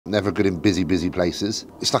never good in busy places.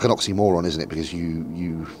 It's like an oxymoron, isn't it? Because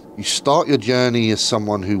you start your journey as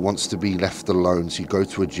someone who wants to be left alone, so you go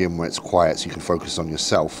to a gym where it's quiet so you can focus on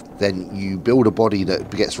yourself. Then you build a body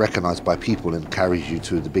that gets recognized by people and carries you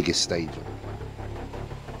to the biggest stage.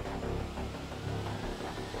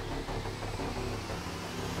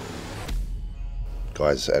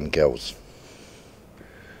 Guys and girls,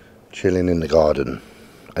 chilling in the garden.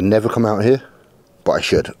 I never come out here, but I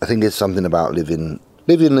should. I think it's something about living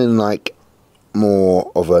in like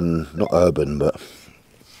more of an, not urban, but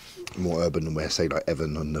more urban than where, say, like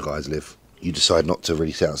Evan and the guys live. You decide not to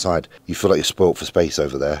really sit outside. You feel like you're spoilt for space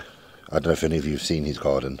over there. I don't know if any of you have seen his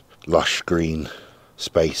garden. Lush green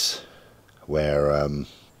space where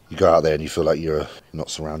you go out there and you feel like you're not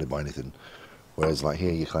surrounded by anything. Whereas like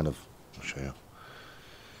here you kind of, I'll show you,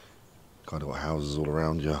 kind of got houses all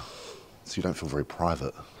around you. So you don't feel very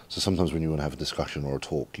private. So sometimes when you want to have a discussion or a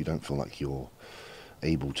talk, you don't feel like you're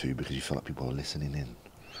able to because you feel like people are listening in.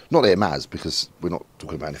 Not that it matters because we're not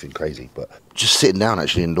talking about anything crazy, but just sitting down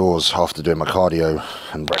actually indoors after doing my cardio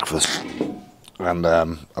and breakfast. And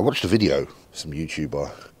I watched a video, some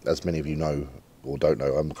YouTuber, as many of you know or don't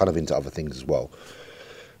know, I'm kind of into other things as well.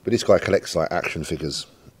 But this guy collects like action figures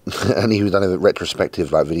and he was done a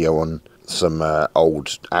retrospective like video on some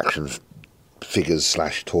old action figures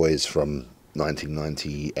slash toys from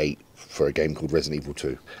 1998 for a game called Resident Evil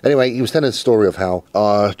 2. Anyway, he was telling a story of how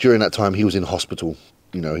during that time he was in hospital.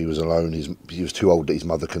 You know, he was alone. He was too old that his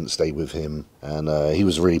mother couldn't stay with him, and he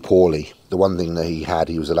was really poorly. The one thing that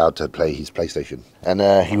he was allowed to play his PlayStation. And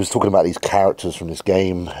he was talking about these characters from this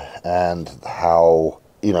game and how,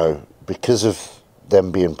 you know, because of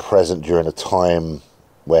them being present during a time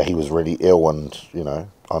where he was really ill and, you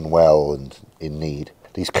know, unwell and in need,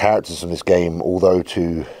 these characters from this game, although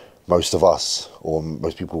to most of us, or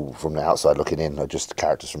most people from the outside looking in, are just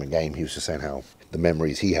characters from a game, he was just saying how the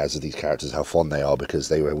memories he has of these characters, how fond they are because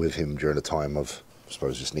they were with him during a time of, I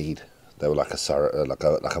suppose, just need. They were like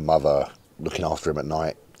a mother looking after him at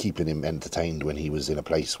night, keeping him entertained when he was in a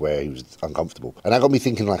place where he was uncomfortable. And that got me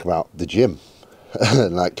thinking like about the gym,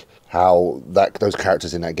 like how those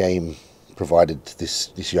characters in that game provided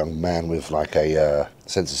this young man with like a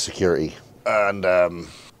sense of security and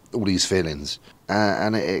all these feelings.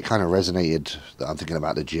 And it kind of resonated that I'm thinking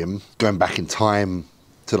about the gym. Going back in time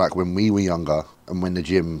to like when we were younger and when the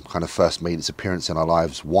gym kind of first made its appearance in our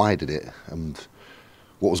lives, why did it? And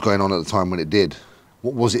what was going on at the time when it did?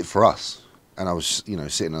 What was it for us? And I was, you know,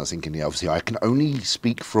 sitting and I was thinking, yeah, obviously I can only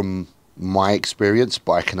speak from my experience,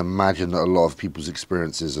 but I can imagine that a lot of people's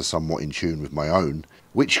experiences are somewhat in tune with my own,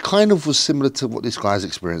 which kind of was similar to what this guy's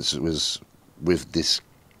experience was with this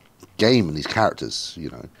game and these characters, you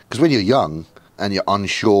know. Because when you're young and you're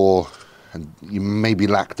unsure and you maybe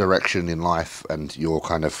lack direction in life and you're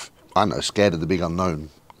kind of, I don't know, scared of the big unknown,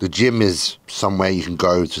 the gym is somewhere you can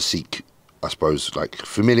go to seek, I suppose, like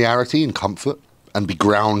familiarity and comfort and be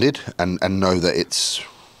grounded and know that it's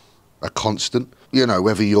a constant. You know,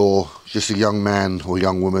 whether you're just a young man or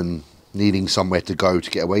young woman needing somewhere to go to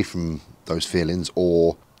get away from those feelings,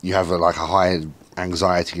 or you have a high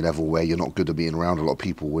anxiety level where you're not good at being around a lot of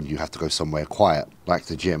people when you have to go somewhere quiet, like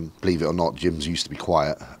the gym. Believe it or not, gyms used to be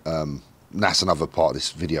quiet. That's another part of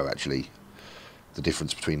this video, actually, the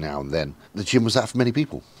difference between now and then. The gym was that for many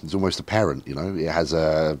people. It's almost apparent, you know. It has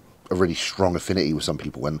a really strong affinity with some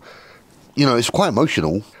people, and, you know, it's quite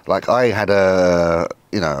emotional. Like, I had a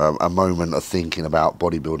moment of thinking about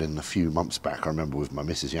bodybuilding a few months back, I remember, with my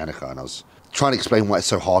missus Yannicka, and I was trying to explain why it's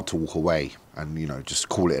so hard to walk away and, you know, just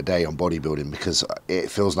call it a day on bodybuilding, because it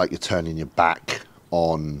feels like you're turning your back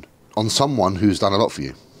on someone who's done a lot for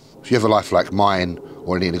you. If you have a life like mine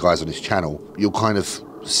or any of the guys on this channel, you'll kind of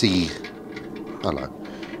see,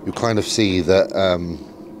 you'll kind of see that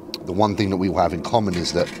the one thing that we will have in common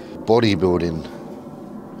is that bodybuilding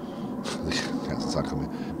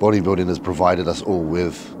has provided us all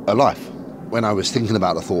with a life. When I was thinking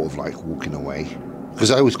about the thought of like walking away,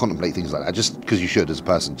 because I always contemplate things like that, just because you should as a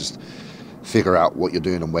person, just figure out what you're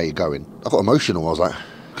doing and where you're going. I got emotional. I was like,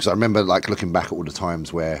 because I remember like looking back at all the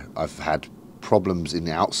times where I've had problems in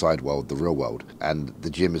the outside world, the real world, and the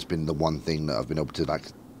gym has been the one thing that I've been able to like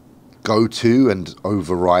go to and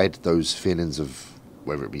override those feelings of,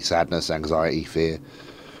 whether it be sadness, anxiety, fear.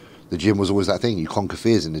 The gym was always that thing. You conquer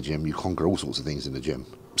fears in the gym, you conquer all sorts of things in the gym.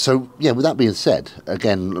 So yeah, with that being said,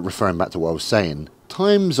 again, referring back to what I was saying,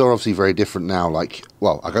 times are obviously very different now. Like,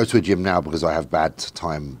 well, I go to a gym now because I have bad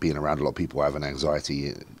time being around a lot of people. I have an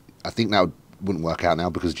anxiety. I think that wouldn't work out now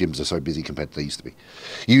because gyms are so busy compared to they used to be.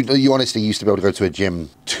 You honestly used to be able to go to a gym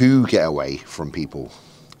to get away from people.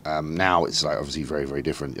 Now it's like obviously very, very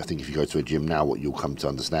different. I think if you go to a gym now, what you'll come to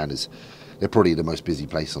understand is They're probably the most busy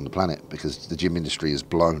place on the planet because the gym industry is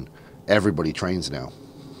blown. Everybody trains now.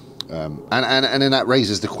 And then that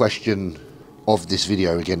raises the question of this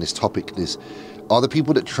video, again, this topic is, are the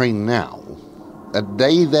people that train now, are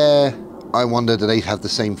they there, I wonder, do they have the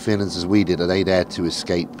same feelings as we did? Are they there to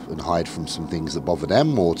escape and hide from some things that bother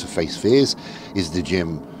them, or to face fears? Is the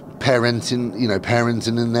gym parenting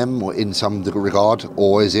in them, or in some regard,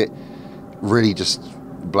 or is it really just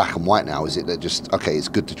black and white now? Is it that just, okay, it's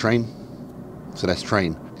good to train, so let's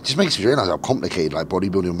train? It just makes me realise how complicated like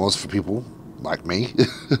bodybuilding was for people like me.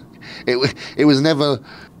 It was never,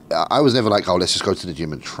 I was never like, oh, let's just go to the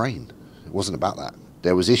gym and train. It wasn't about that.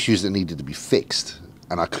 There was issues that needed to be fixed,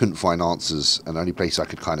 and I couldn't find answers, and the only place I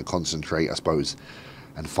could kind of concentrate, I suppose,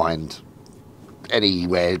 and find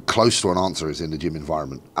anywhere close to an answer is in the gym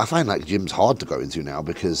environment. I find like gyms hard to go into now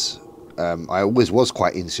because I always was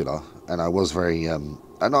quite insular, and I was very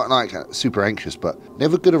not like super anxious, but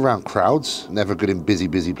never good around crowds, never good in busy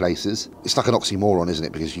places. It's like an oxymoron, isn't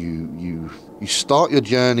it? Because you start your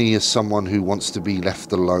journey as someone who wants to be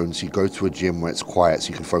left alone, so you go to a gym where it's quiet so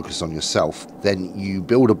you can focus on yourself. Then you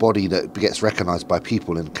build a body that gets recognized by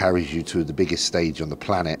people and carries you to the biggest stage on the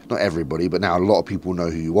planet. Not everybody, but now a lot of people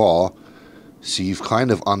know who you are, so you've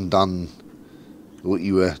kind of undone what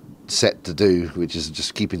you were set to do, which is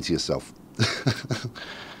just keeping to yourself.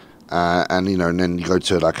 And then you go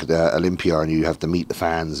to like Olympia and you have to meet the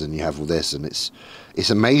fans and you have all this, and it's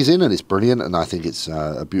amazing and it's brilliant, and I think it's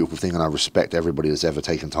a beautiful thing, and I respect everybody that's ever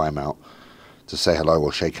taken time out to say hello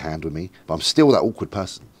or shake a hand with me. But I'm still that awkward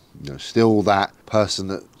person, still that person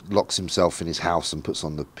that locks himself in his house and puts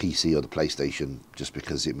on the PC or the PlayStation just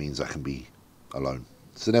because it means I can be alone.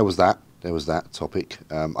 So there was that topic.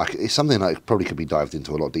 It's something that probably could be dived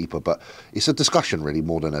into a lot deeper, but it's a discussion really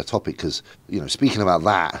more than a topic, because speaking about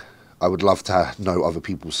that, I would love to know other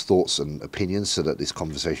people's thoughts and opinions so that this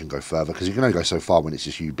conversation go further, because you can only go so far when it's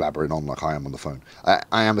just you blabbering on like I am on the phone.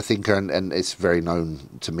 I am a thinker, and it's very known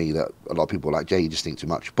to me that a lot of people are like, Jay, you just think too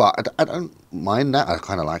much. But I don't mind that. I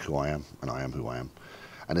kind of like who I am, and I am who I am.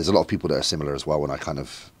 And there's a lot of people that are similar as well, and I kind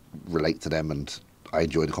of relate to them, and I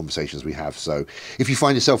enjoy the conversations we have. So if you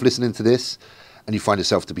find yourself listening to this and you find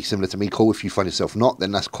yourself to be similar to me, cool. If you find yourself not,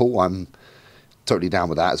 then that's cool. I'm totally down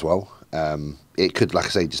with that as well. It could, like I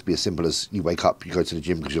say, just be as simple as you wake up, you go to the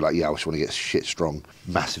gym because you're like, yeah, I just want to get shit strong,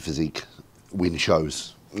 massive physique, win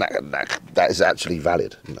shows. That is actually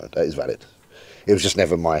valid. That is valid. It was just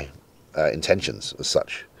never my intentions as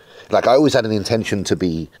such. Like, I always had an intention to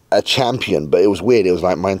be a champion, but it was weird. It was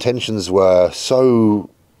like my intentions were so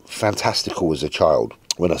fantastical as a child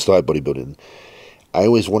when I started bodybuilding. I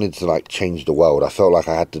always wanted to like change the world. I felt like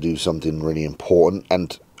I had to do something really important,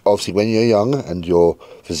 and obviously when you're young and your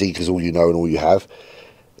physique is all you know and all you have,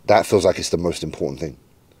 that feels like it's the most important thing,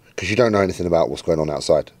 because you don't know anything about what's going on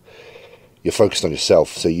outside. You're focused on yourself,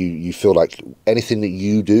 so you feel like anything that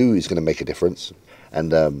you do is going to make a difference.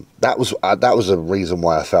 And that was a reason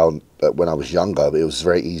why I found that when I was younger it was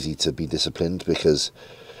very easy to be disciplined, because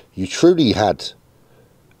you truly had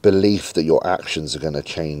belief that your actions are going to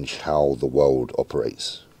change how the world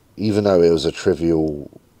operates. Even though it was a trivial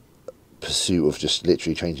pursuit of just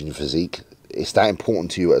literally changing your physique, it's that important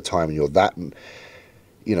to you at a time when you're that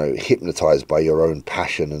hypnotized by your own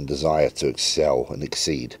passion and desire to excel and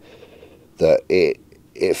exceed, that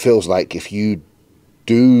it feels like if you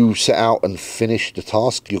do set out and finish the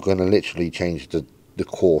task, you're going to literally change the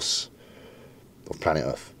course of planet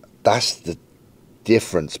Earth. That's the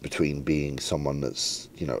difference between being someone that's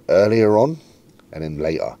earlier on and then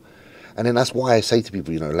later. And then that's why I say to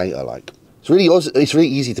people later, like, it's really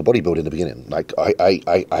easy to bodybuild in the beginning. Like,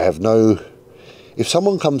 I have no, if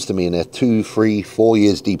someone comes to me and they're 2, 3, 4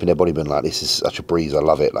 years deep in their bodybuilding, like, this is such a breeze, I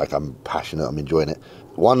love it, like, I'm passionate, I'm enjoying it.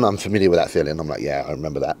 One, I'm familiar with that feeling, I'm like, yeah, I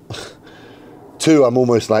remember that. Two, I'm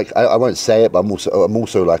almost like, I won't say it, but I'm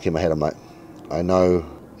also like in my head, I'm like, I know,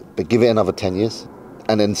 but give it another 10 years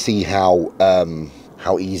and then see how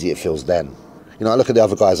easy it feels then. I look at the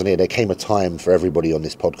other guys on here, there came a time for everybody on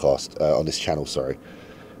this podcast, on this channel, sorry.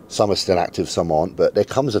 Some are still active, some aren't, but there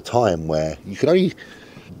comes a time where you can only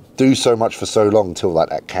do so much for so long until like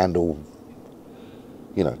that candle,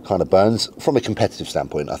 kind of burns. From a competitive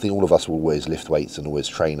standpoint, I think all of us will always lift weights and always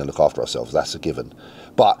train and look after ourselves. That's a given.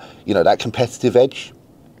 But, that competitive edge,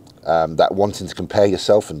 that wanting to compare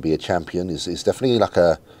yourself and be a champion is definitely like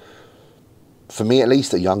for me at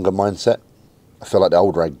least, a younger mindset. I feel like the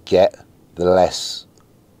older I get, the less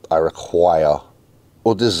I require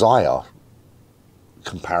or desire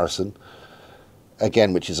comparison,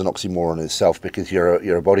 again, which is an oxymoron in itself, because you're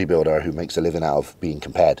a bodybuilder who makes a living out of being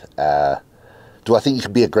compared. Do I think you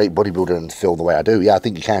can be a great bodybuilder and feel the way I do? Yeah, I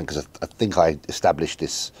think you can, because I think I established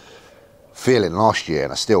this feeling last year,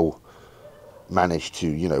 and I still managed to,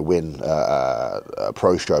 you know, win a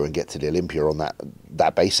pro show and get to the Olympia on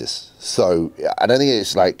that basis. So I don't think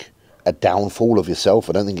it's like a downfall of yourself.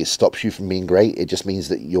 I don't think it stops you from being great. It just means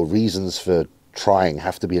that your reasons for trying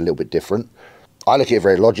have to be a little bit different. I look at it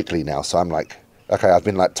very logically now, so I'm like, okay, I've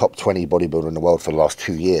been like top 20 bodybuilder in the world for the last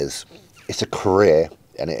 2 years. It's a career,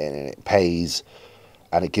 and it pays,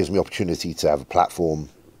 and it gives me opportunity to have a platform.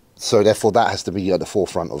 So therefore that has to be at the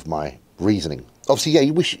forefront of my reasoning. Obviously, yeah,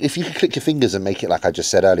 you wish if you could click your fingers and make it like I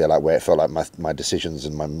just said earlier, like where it felt like my decisions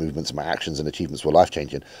and my movements and my actions and achievements were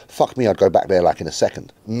life-changing. Fuck me, I'd go back there like in a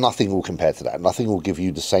second. Nothing will compare to that. Nothing will give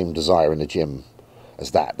you the same desire in the gym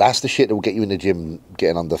as that. That's the shit that will get you in the gym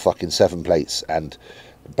getting under fucking 7 plates and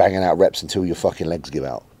banging out reps until your fucking legs give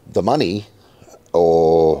out. The money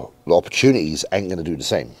or the opportunities ain't going to do the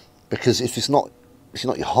same. Because if it's not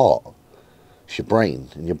your heart, it's your brain.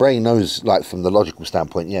 And your brain knows, like, from the logical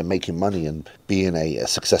standpoint, yeah, making money and being a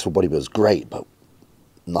successful bodybuilder is great, but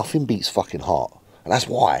nothing beats fucking heart. And that's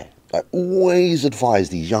why I always advise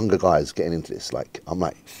these younger guys getting into this. Like, I'm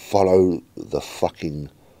like, follow the fucking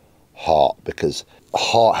heart, because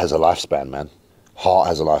heart has a lifespan, man. Heart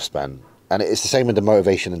has a lifespan. And it's the same with the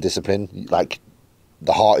motivation and discipline. Like,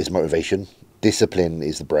 the heart is motivation. Discipline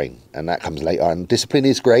is the brain, and that comes later. And discipline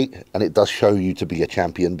is great, and it does show you to be a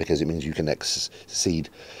champion because it means you can succeed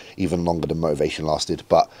even longer than motivation lasted.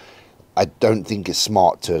 But I don't think it's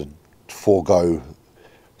smart to forego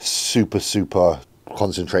super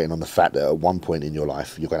concentrating on the fact that at one point in your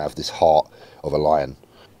life you're going to have this heart of a lion.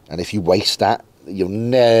 And if you waste that, you'll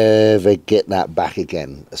never get that back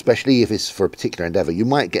again, especially if it's for a particular endeavor. You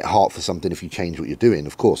might get heart for something if you change what you're doing,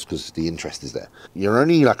 of course, because the interest is there. You're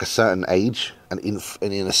only like a certain age and in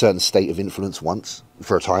a certain state of influence once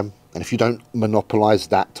for a time, and if you don't monopolize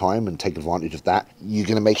that time and take advantage of that, you're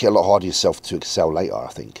going to make it a lot harder yourself to excel later, I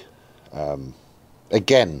think.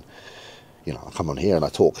 Again, you know, I come on here and I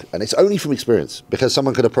talk, and it's only from experience, because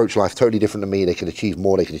someone could approach life totally different to me. They could achieve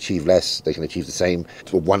more, they could achieve less, they can achieve the same.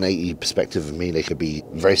 To a 180 perspective of me, they could be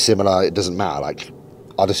very similar. It doesn't matter. Like,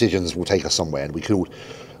 our decisions will take us somewhere, and we could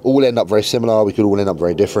all end up very similar, we could all end up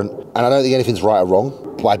very different. And I don't think anything's right or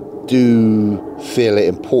wrong, but I do feel it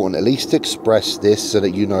important at least to express this so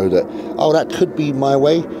that you know that, oh, that could be my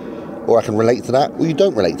way, or I can relate to that, or you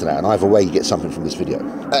don't relate to that, and either way you get something from this video.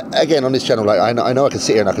 Again, on this channel, like, I know I can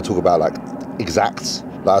sit here and I can talk about like exacts.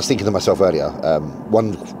 Like, I was thinking to myself earlier,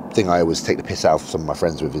 one thing I always take the piss out of some of my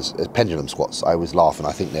friends with is pendulum squats. I always laugh, and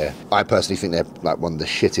I personally think they're like one of the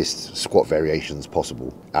shittest squat variations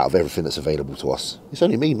possible out of everything that's available to us. It's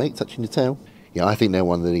only me, mate, touching your tail. Yeah, I think they're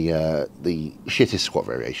one of the shittest squat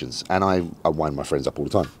variations, and I wind my friends up all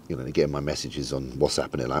the time. You know, they get my messages on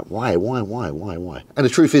WhatsApp, and they're like, why? And the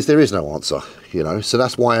truth is, there is no answer, you know, so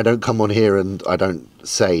that's why I don't come on here and I don't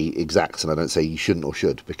say exacts, and I don't say you shouldn't or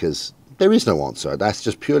should, because there is no answer. That's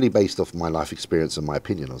just purely based off my life experience and my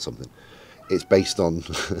opinion on something. It's based on,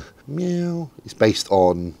 meow, it's based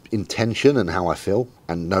on intention and how I feel,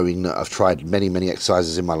 and knowing that I've tried many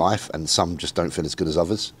exercises in my life, and some just don't feel as good as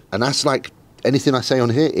others. And that's like, anything I say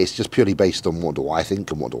on here, it's just purely based on what do I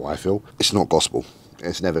think and what do I feel. It's not gospel.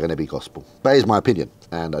 It's never going to be gospel. But it is my opinion,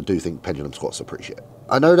 and I do think pendulum squats are pretty shit.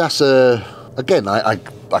 I know that's again, I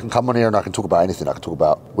can come on here and I can talk about anything. I can talk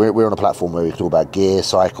about, we're on a platform where we can talk about gear,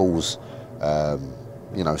 cycles,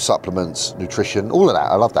 you know, supplements, nutrition, all of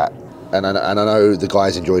that. I love that. And I know the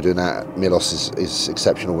guys enjoy doing that. Milos is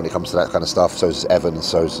exceptional when it comes to that kind of stuff. So is Evan,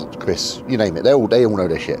 so is Chris, you name it. They all know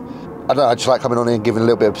their shit. I don't know, I just like coming on here and giving a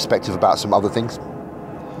little bit of perspective about some other things.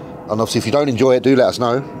 And obviously, if you don't enjoy it, do let us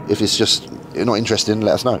know. If it's just you're not interested,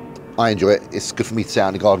 let us know. I enjoy it. It's good for me to sit out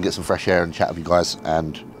in the garden, get some fresh air and chat with you guys,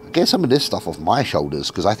 and get some of this stuff off my shoulders,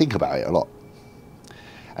 because I think about it a lot.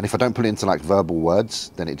 And if I don't put it into like verbal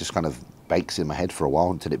words, then it just kind of bakes in my head for a while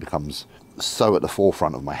until it becomes so at the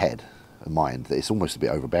forefront of my head and mind that it's almost a bit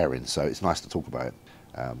overbearing. So it's nice to talk about it.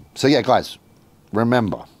 So yeah, guys,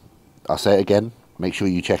 remember, I'll say it again, make sure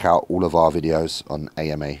you check out all of our videos on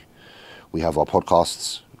AMA. We have our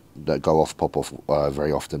podcasts that go off, pop off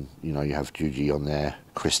very often. You know, you have Juji on there,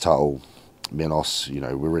 Chris Tuttle, Milos. You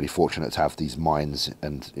know, we're really fortunate to have these minds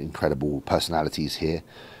and incredible personalities here.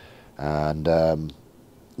 And,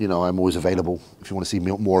 you know, I'm always available if you want to see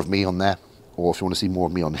more of me on there, or if you want to see more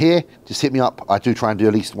of me on here, just hit me up. I do try and do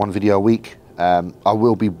at least one video a week. I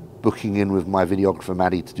will be booking in with my videographer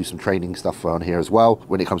Maddie to do some training stuff on here as well.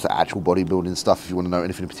 When it comes to actual bodybuilding stuff, if you want to know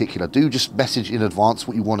anything in particular, do just message in advance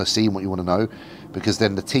what you want to see and what you want to know, because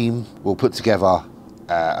then the team will put together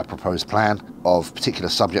a proposed plan of particular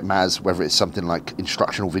subject matters, whether it's something like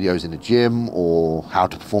instructional videos in the gym or how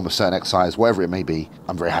to perform a certain exercise, whatever it may be.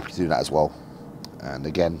 I'm very happy to do that as well. And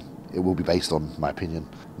again, it will be based on my opinion,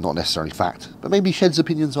 not necessarily fact, but maybe Shed's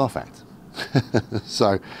opinions are fact.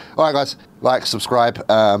 So, alright guys, like, subscribe,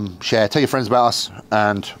 share, tell your friends about us,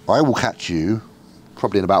 and I will catch you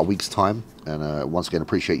probably in about a week's time. And once again,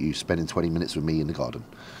 appreciate you spending 20 minutes with me in the garden.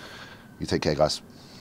 You take care, guys.